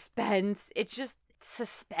suspense. It's just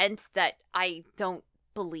suspense that I don't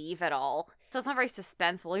believe at all. So it's not very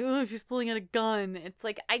suspenseful. Like, oh, she's pulling out a gun. It's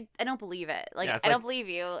like, I don't believe it. Like, Yeah, I don't believe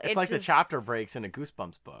you. It's like the chapter breaks in a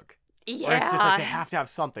Goosebumps book. Yeah. Where it's just like they have to have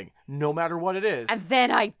something, no matter what it is. And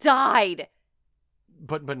then I died.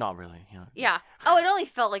 But not really. Yeah. Yeah. Oh, it only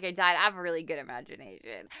felt like I died. I have a really good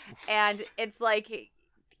imagination. And it's like,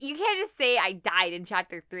 you can't just say I died in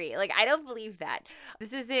chapter 3. Like, I don't believe that.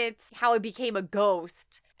 This isn't how I became a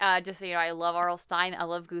ghost. Just so you know, I love R.L. Stine. I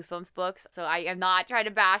love Goosebumps books. So I am not trying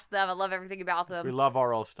to bash them. I love everything about them. We love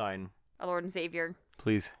R.L. Stine. Our Lord and Savior.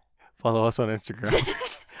 Please follow us on Instagram.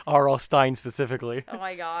 R.L. Stine specifically. Oh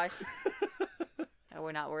my gosh. Oh,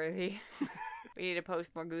 we're not worthy. We need to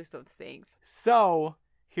post more Goosebumps things. So,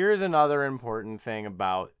 here's another important thing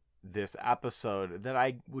about this episode that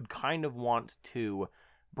I would kind of want to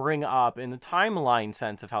bring up in the timeline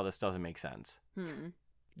sense of how this doesn't make sense.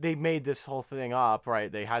 They made this whole thing up, right?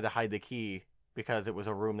 They had to hide the key because it was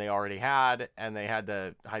a room they already had, and they had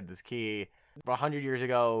to hide this key. 100 years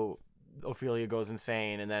ago, Ophelia goes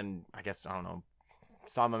insane, and then, I guess, I don't know,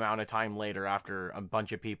 some amount of time later, after a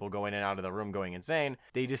bunch of people going in and out of the room going insane,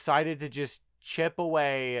 they decided to just chip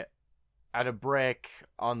away at a brick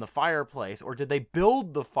on the fireplace. Or did they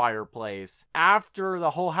build the fireplace after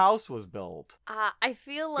the whole house was built? I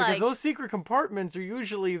feel like... Because those secret compartments are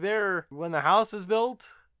usually there when the house is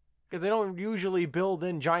built. Because they don't usually build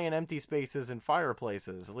in giant empty spaces and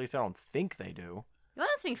fireplaces. At least I don't think they do. You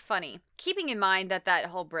want something funny? Keeping in mind that that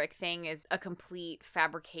whole brick thing is a complete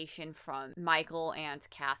fabrication from Michael and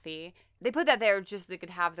Kathy. They put that there just so they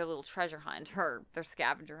could have their little treasure hunt, or their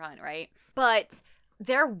scavenger hunt, right? But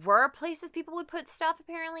there were places people would put stuff,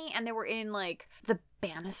 apparently, and they were in, like, the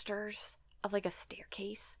banisters of, like, a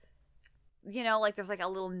staircase. You know, like, there's, like, a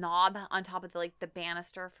little knob on top of, the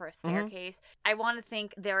banister for a staircase. I want to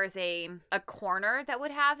think there is a corner that would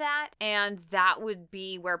have that, and that would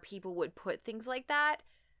be where people would put things like that.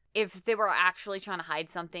 If they were actually trying to hide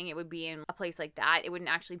something, it would be in a place like that. It wouldn't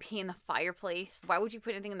actually be in the fireplace. Why would you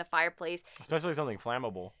put anything in the fireplace? Especially something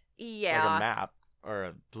flammable. Yeah. Like a map or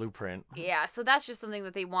a blueprint. Yeah, so that's just something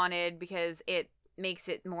that they wanted because it makes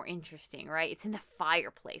it more interesting, right? It's in the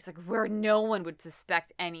fireplace, like where no one would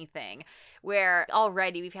suspect anything. Where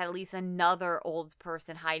already we've had at least another old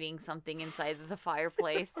person hiding something inside of the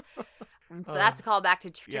fireplace. So that's a call back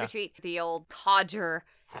to Trick or Treat. The old codger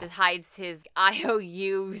that hides his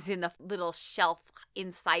IOUs in the little shelf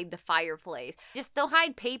inside the fireplace. Just don't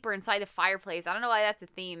hide paper inside the fireplace. I don't know why that's a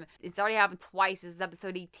theme. It's already happened twice. This is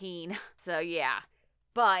episode 18. So yeah.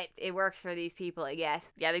 But it works for these people, I guess.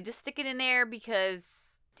 Yeah, they just stick it in there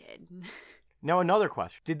because it did. Now another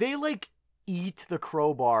question. Did they, eat the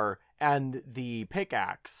crowbar and the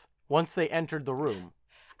pickaxe once they entered the room?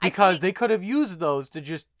 Because they could have used those to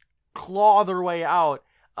just claw their way out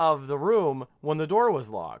of the room when the door was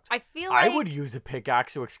locked. I feel like... I would use a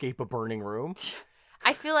pickaxe to escape a burning room.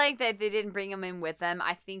 I feel like that they didn't bring them in with them.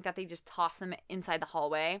 I think that they just tossed them inside the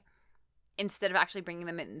hallway. instead of actually bringing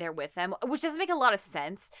them in there with them, which doesn't make a lot of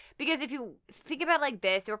sense. Because if you think about it like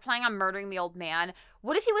this, they were planning on murdering the old man.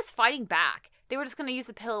 What if he was fighting back? They were just going to use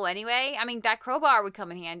the pillow anyway. I mean, that crowbar would come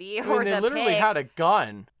in handy. I Or mean, they the literally pick. had a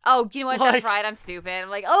gun. Oh, you know what? Like- That's right. I'm stupid. I'm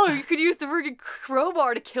like, oh, you could use the freaking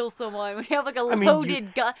crowbar to kill someone when you have like a I mean,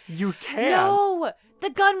 loaded gun. You can. No, the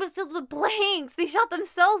gun was filled with blanks. They shot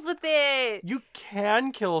themselves with it. You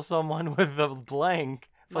can kill someone with a blank,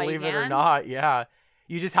 Well, you believe it or can? not. Yeah.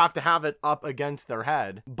 You just have to have it up against their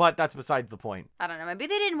head. But that's besides the point. I don't know. Maybe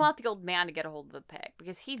they didn't want the old man to get a hold of the pick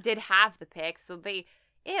because he did have the pick. So they,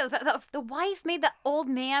 ew, the wife made the old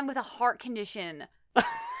man with a heart condition.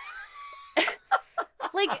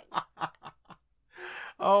 Like,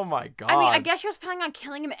 Oh my god. I mean, I guess she was planning on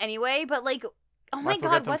killing him anyway, but like, oh my Might as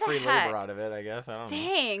well god, get some what the free heck? labor out of it, I guess. I don't know.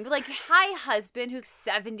 Dang, like, hi husband who's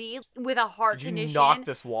 70 with a heart Could you condition. knock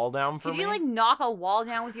this wall down for Could me? you like knock a wall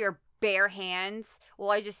down with your bare hands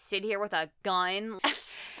while I just sit here with a gun?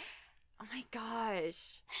 Oh my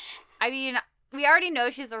gosh. I mean, we already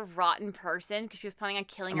know she's a rotten person because she was planning on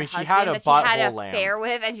killing I mean, her she husband had a that she had an butthole lamp. affair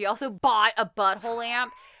with, and she also bought a butthole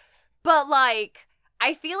lamp. But like,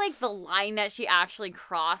 I feel like the line that she actually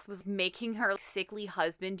crossed was making her sickly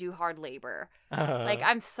husband do hard labor. Like,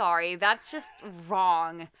 I'm sorry, that's just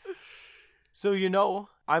wrong. So, you know,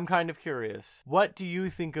 I'm kind of curious. What do you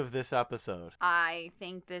think of this episode? I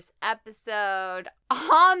think this episode,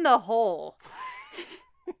 on the whole,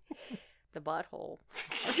 the butthole.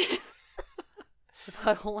 The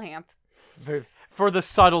butthole lamp. For the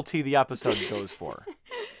subtlety the episode goes for.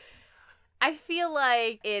 I feel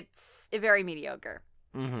like it's very mediocre.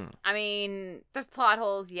 Mm-hmm. I mean, there's plot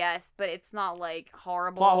holes, yes, but it's not like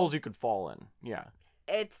horrible. Plot holes you could fall in. Yeah.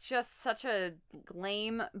 It's just such a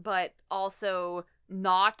lame, but also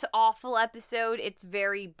not awful episode. It's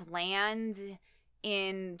very bland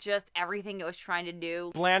in just everything it was trying to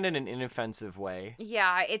do. Bland in an inoffensive way.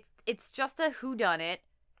 Yeah, it's just a whodunit.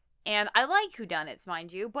 And I like whodunits,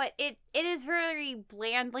 mind you, but it is very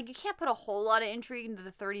bland. Like, you can't put a whole lot of intrigue into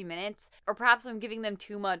the 30 minutes. Or perhaps I'm giving them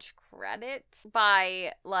too much credit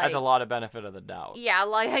by, like... That's a lot of benefit of the doubt. Yeah,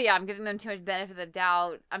 like, yeah, I'm giving them too much benefit of the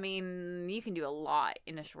doubt. I mean, you can do a lot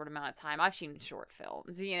in a short amount of time. I've seen short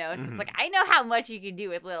films, you know? So it's like, I know how much you can do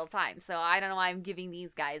with little time. So I don't know why I'm giving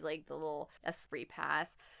these guys, like, a free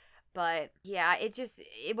pass. But yeah,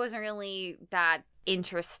 it wasn't really that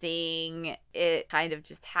interesting. It kind of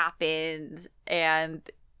just happened, and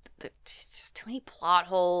just too many plot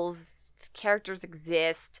holes. Characters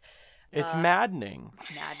exist. It's maddening.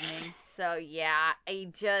 It's maddening. So yeah,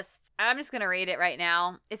 I'm just gonna rate it right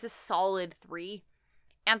now. It's a solid 3.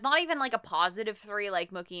 And not even like a positive 3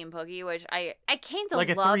 like Mookie and Poogie, which I came to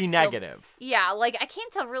like love. a 3 negative. Yeah, like I came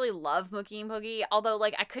to really love Mookie and Poogie, although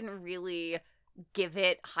like I couldn't really give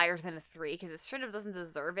it higher than a 3 because it sort of doesn't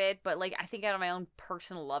deserve it. But like, I think out of my own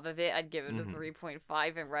personal love of it, I'd give it a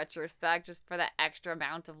 3.5 in retrospect, just for that extra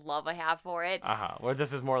amount of love I have for it. Where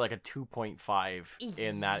this is more like a 2.5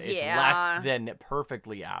 in that it's Yeah. less than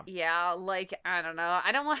perfectly apt. Yeah, like, I don't know.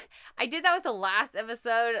 I did that with the last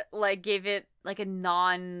episode, like, gave it like a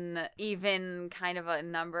non-even kind of a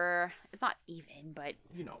number. It's not even, but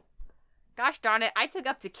You know. gosh darn it, I took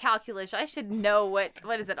up to calculus. I should know what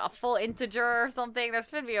is it, a full integer or something? There's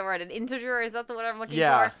supposed to be a word, an integer? Is that the word I'm looking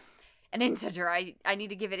for? An integer. I need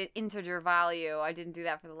to give it an integer value. I didn't do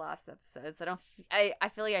that for the last episode, so I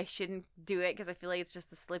feel like I shouldn't do it because I feel like it's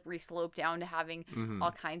just a slippery slope down to having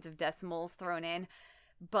all kinds of decimals thrown in.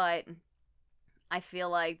 But I feel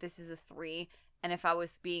like this is a 3, and if I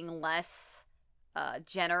was being less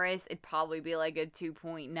generous, it'd probably be like a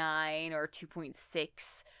 2.9 or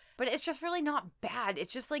 2.6. But it's just really not bad.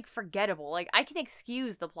 It's just, like, forgettable. Like, I can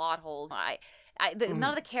excuse the plot holes. None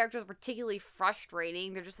of the characters are particularly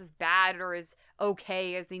frustrating. They're just as bad or as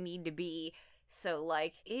okay as they need to be. So,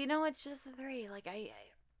 like, you know, it's just a 3. Like,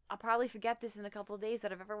 I'll probably forget this in a couple of days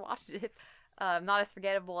that I've ever watched it. Not as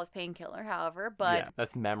forgettable as Painkiller, however, but... Yeah,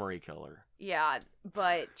 that's memory killer. Yeah,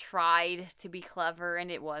 but tried to be clever,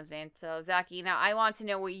 and it wasn't. So, Zachy, now I want to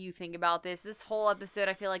know what you think about this. This whole episode,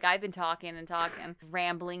 I feel like I've been talking,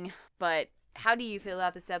 rambling, but how do you feel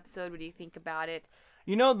about this episode? What do you think about it?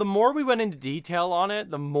 You know, the more we went into detail on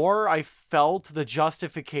it, the more I felt the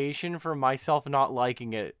justification for myself not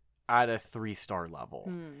liking it at a 3-star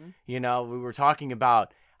level. You know, we were talking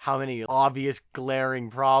about how many obvious glaring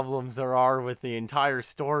problems there are with the entire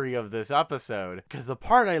story of this episode. Because the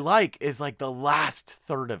part I like is like the last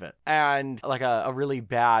third of it. And like a really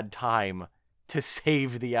bad time to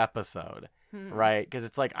save the episode, right? Because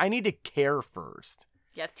it's like, I need to care first.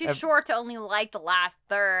 Yeah, it's too short to only like the last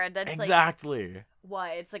third. That's exactly.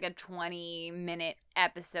 What? It's like a 20-minute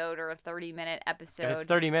episode or a 30-minute episode. If it's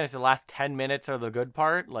 30 minutes, the last 10 minutes are the good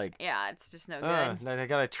part. Like, yeah, it's just no good. I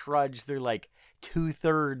gotta trudge through like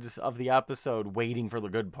 2/3 of the episode waiting for the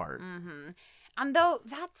good part. Mm-hmm. And though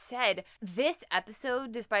that said, this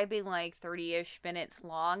episode, despite being like 30-ish minutes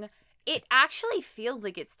long, it actually feels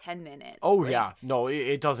like it's 10 minutes. Oh, like, yeah. No,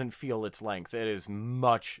 it doesn't feel its length. It is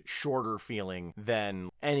much shorter feeling than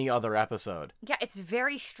any other episode. Yeah, it's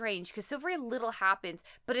very strange because so very little happens,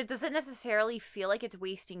 but it doesn't necessarily feel like it's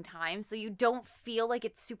wasting time, so you don't feel like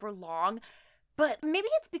it's super long. But maybe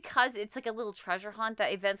it's because it's like a little treasure hunt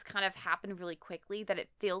that events kind of happen really quickly that it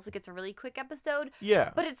feels like it's a really quick episode. Yeah.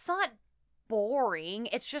 But it's not boring.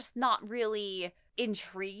 It's just not really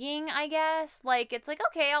intriguing, I guess. Like, it's like,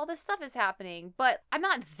 okay, all this stuff is happening, but I'm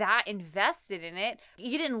not that invested in it.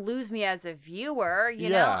 You didn't lose me as a viewer, you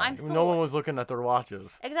know? I'm still... No one was looking at their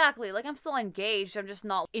watches. Exactly. Like, I'm still engaged. I'm just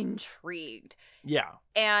not intrigued. Yeah.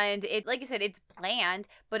 And it, like I said, it's bland,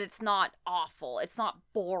 but it's not awful. It's not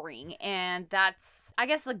boring. And that's, I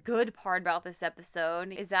guess, the good part about this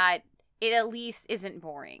episode is that it at least isn't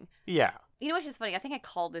boring. Yeah. You know what's just funny? I think I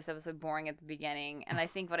called this episode boring at the beginning, and I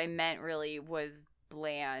think what I meant really was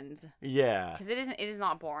bland. Yeah. Because it is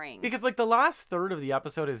not boring. Because, like, the last third of the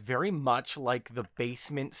episode is very much like the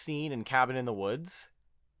basement scene in Cabin in the Woods.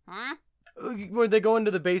 Huh? Where they go into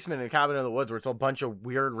the basement in Cabin in the Woods where it's a bunch of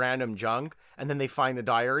weird random junk, and then they find the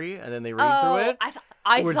diary, and then they read through it.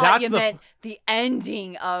 I thought you meant the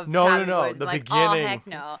ending of Cabin in the Woods. The like, beginning. Oh, heck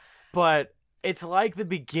no. But it's like the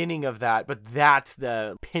beginning of that, but that's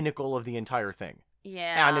the pinnacle of the entire thing.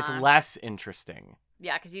 Yeah. And it's less interesting.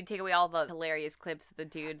 Yeah, because you take away all the hilarious clips of the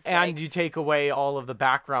dudes. And you take away all of the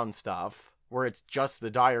background stuff, where it's just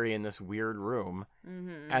the diary in this weird room.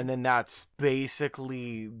 Mm-hmm. And then that's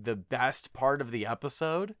basically the best part of the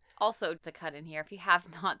episode. Also, to cut in here, if you have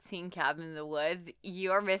not seen Cabin in the Woods,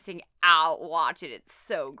 you are missing out. Watch it. It's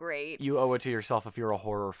so great. You owe it to yourself if you're a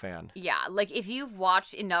horror fan. Yeah, like if you've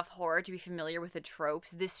watched enough horror to be familiar with the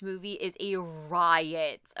tropes, this movie is a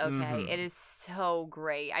riot, okay? Mm-hmm. It is so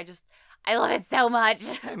great. I love it so much.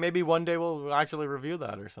 Hey, maybe one day we'll actually review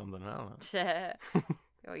that or something. I don't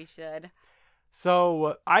know. We should.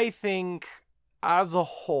 So, I think, as a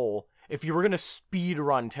whole, if you were going to speed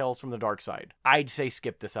run Tales from the Dark Side, I'd say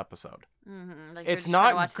skip this episode. Mm-hmm. Like it's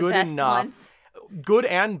not good enough. Ones. Good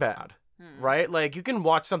and bad, right? Like, you can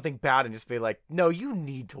watch something bad and just be like, no, you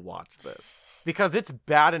need to watch this. Because it's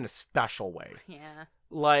bad in a special way. Yeah.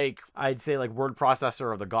 Like, I'd say, like, Word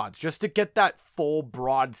Processor of the Gods. Just to get that full,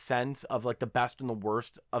 broad sense of, like, the best and the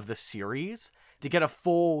worst of the series. To get a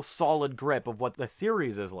full, solid grip of what the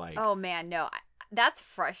series is like. Oh, man, no. That's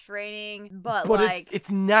frustrating, but like... it's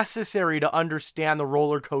necessary to understand the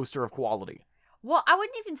roller coaster of quality. Well, I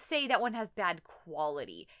wouldn't even say that one has bad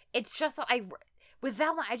quality. It's just that with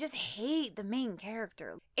that one, I just hate the main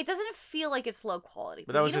character. It doesn't feel like it's low quality.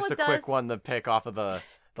 But that was just a quick one to pick off of the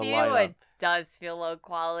lineup. It does feel low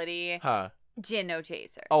quality. Huh. Jin No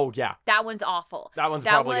Chaser. Oh, yeah. That one's awful. That one's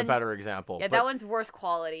probably a better example. Yeah, that one's worse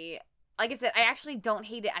quality. Like I said, I actually don't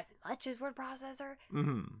hate it as much as Word Processor.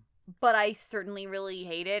 Mm-hmm. But I certainly really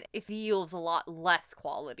hate it. It feels a lot less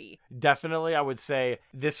quality. Definitely, I would say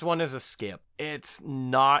this one is a skip. It's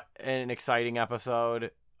not an exciting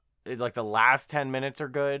episode. Like, the last 10 minutes are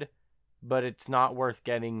good, but it's not worth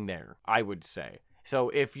getting there, I would say. So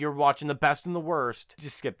if you're watching the best and the worst,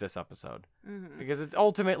 just skip this episode. Mm-hmm. Because it's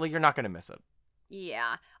ultimately, you're not going to miss it.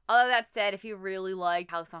 Yeah. Although that said, if you really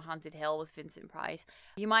like House on Haunted Hill with Vincent Price,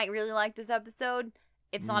 you might really like this episode.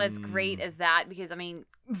 It's not as great as that because, I mean,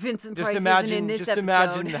 Vincent Price isn't in this episode. Just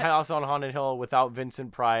imagine House on Haunted Hill without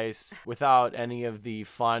Vincent Price, without any of the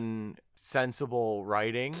fun, sensible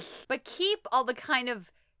writing. But keep all the kind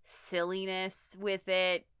of silliness with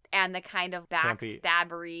it and the kind of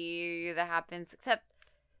backstabbery that happens, except...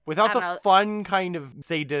 Without the fun kind of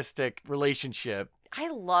sadistic relationship. I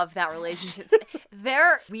love that relationship.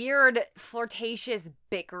 Their weird, flirtatious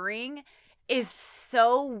bickering is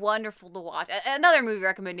so wonderful to watch. Another movie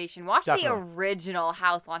recommendation. Watch the original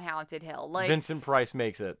House on Haunted Hill. Like, Vincent Price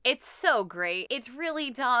makes it. It's so great. It's really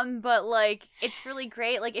dumb, but, like, it's really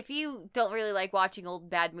great. Like, if you don't really like watching old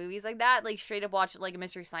bad movies like that, like, straight up watch, like, a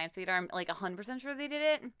Mystery Science Theater, I'm, like, 100% sure they did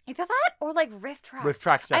it. Either that or, like, Riff Tracks. Riff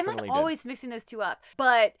Tracks definitely I'm, like, always mixing those two up.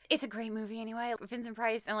 But it's a great movie anyway. Vincent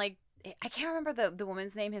Price and, like, I can't remember the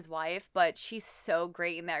woman's name, his wife, but she's so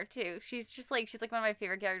great in there too. She's like one of my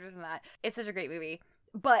favorite characters in that. It's such a great movie.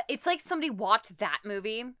 But it's like somebody watched that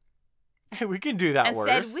movie. Hey, we can do that and worse.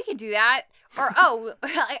 Said, we can do that. Or, oh,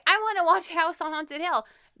 I want to watch House on Haunted Hill.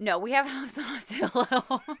 No, we have House on Haunted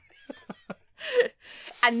Hill.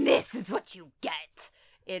 And this is what you get.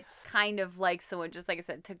 It's kind of like someone, just like I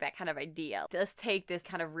said, took that kind of idea. Let's take this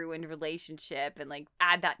kind of ruined relationship and like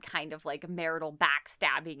add that kind of like marital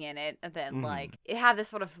backstabbing in it. And then like it had this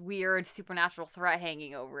sort of weird supernatural threat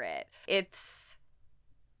hanging over it. It's,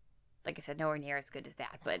 like I said, nowhere near as good as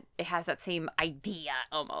that, but it has that same idea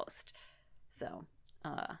almost. So,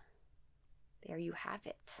 there you have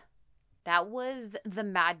it. That was The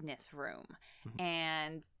Madness Room.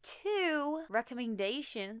 And 2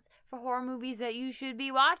 recommendations for horror movies that you should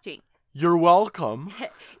be watching. You're welcome.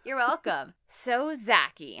 You're welcome. So,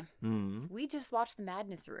 Zachy, we just watched The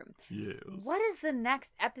Madness Room. Yes. What is the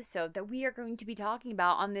next episode that we are going to be talking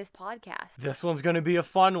about on this podcast? This one's going to be a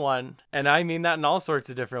fun one. And I mean that in all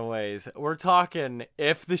sorts of different ways. We're talking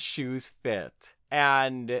If the Shoes Fit.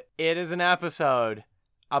 And it is an episode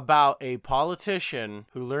about a politician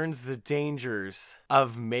who learns the dangers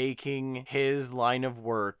of making his line of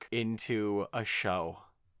work into a show.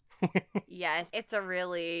 Yes, it's a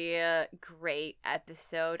really great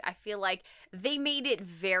episode. I feel like they made it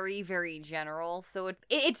very, very general. So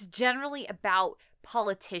it's generally about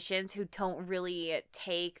politicians who don't really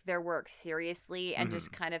take their work seriously and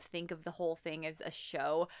just kind of think of the whole thing as a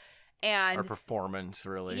show. And our performance,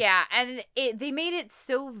 really. Yeah, and they made it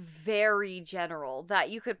so very general that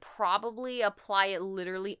you could probably apply it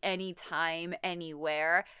literally anytime,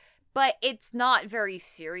 anywhere. But it's not very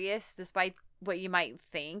serious, despite what you might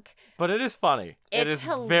think. But it is funny. It is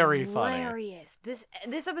very funny. Hilarious. This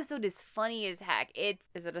episode is funny as heck.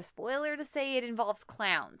 Is it a spoiler to say it involves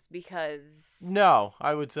clowns? Because... No,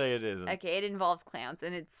 I would say it isn't. Okay, it involves clowns,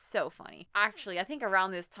 and it's so funny. Actually, I think around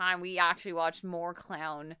this time, we actually watched more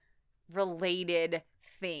clown-related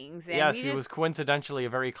things. And yes, it was coincidentally a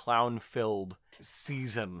very clown-filled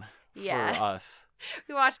season for us.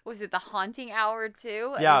 We watched, was it The Haunting Hour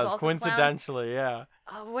too? Yeah, it was coincidentally, clowns.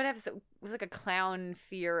 Oh, what episode? It was like a clown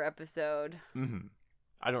fear episode.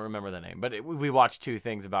 I don't remember the name, but we watched 2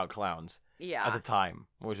 things about clowns at the time,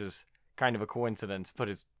 which is kind of a coincidence, but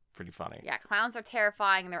it's pretty funny. Yeah, clowns are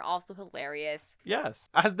terrifying and they're also hilarious. Yes,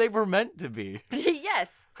 as they were meant to be.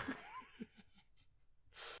 Yes.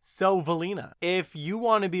 So, Valina, if you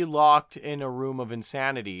want to be locked in a room of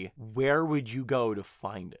insanity, where would you go to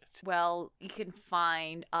find it? Well, you can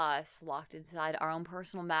find us locked inside our own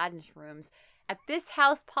personal madness rooms at This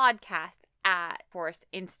House Podcast at, of course,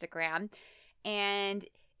 Instagram. And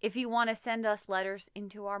if you want to send us letters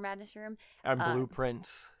into our madness room. And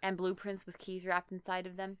blueprints. And blueprints with keys wrapped inside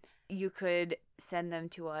of them. You could send them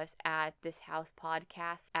to us at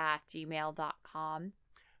thishousepodcast@gmail.com.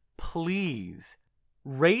 Please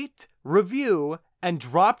rate, review, and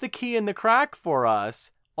drop the key in the crack for us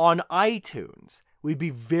on iTunes. We'd be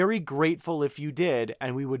very grateful if you did,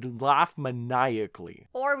 and we would laugh maniacally.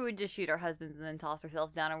 Or we would just shoot our husbands and then toss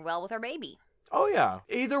ourselves down a well with our baby. Oh, yeah.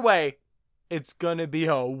 Either way, it's gonna be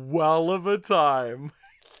a well of a time.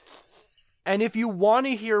 And if you want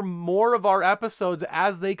to hear more of our episodes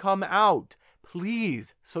as they come out,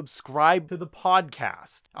 please subscribe to the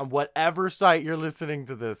podcast on whatever site you're listening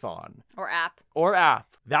to this on. Or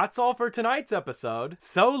app. That's all for tonight's episode.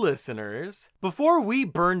 So, listeners, before we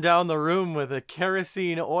burn down the room with a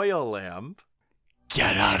kerosene oil lamp,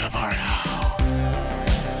 get out of our house.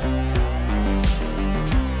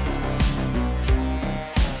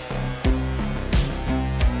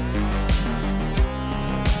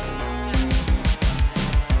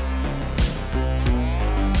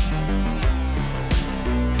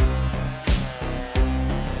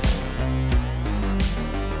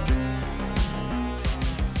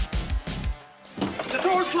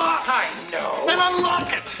 Locked. I know. Then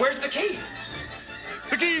unlock it. Where's the key?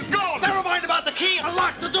 The key's gone. Never mind about the key.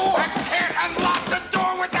 Unlock the door. I can't unlock the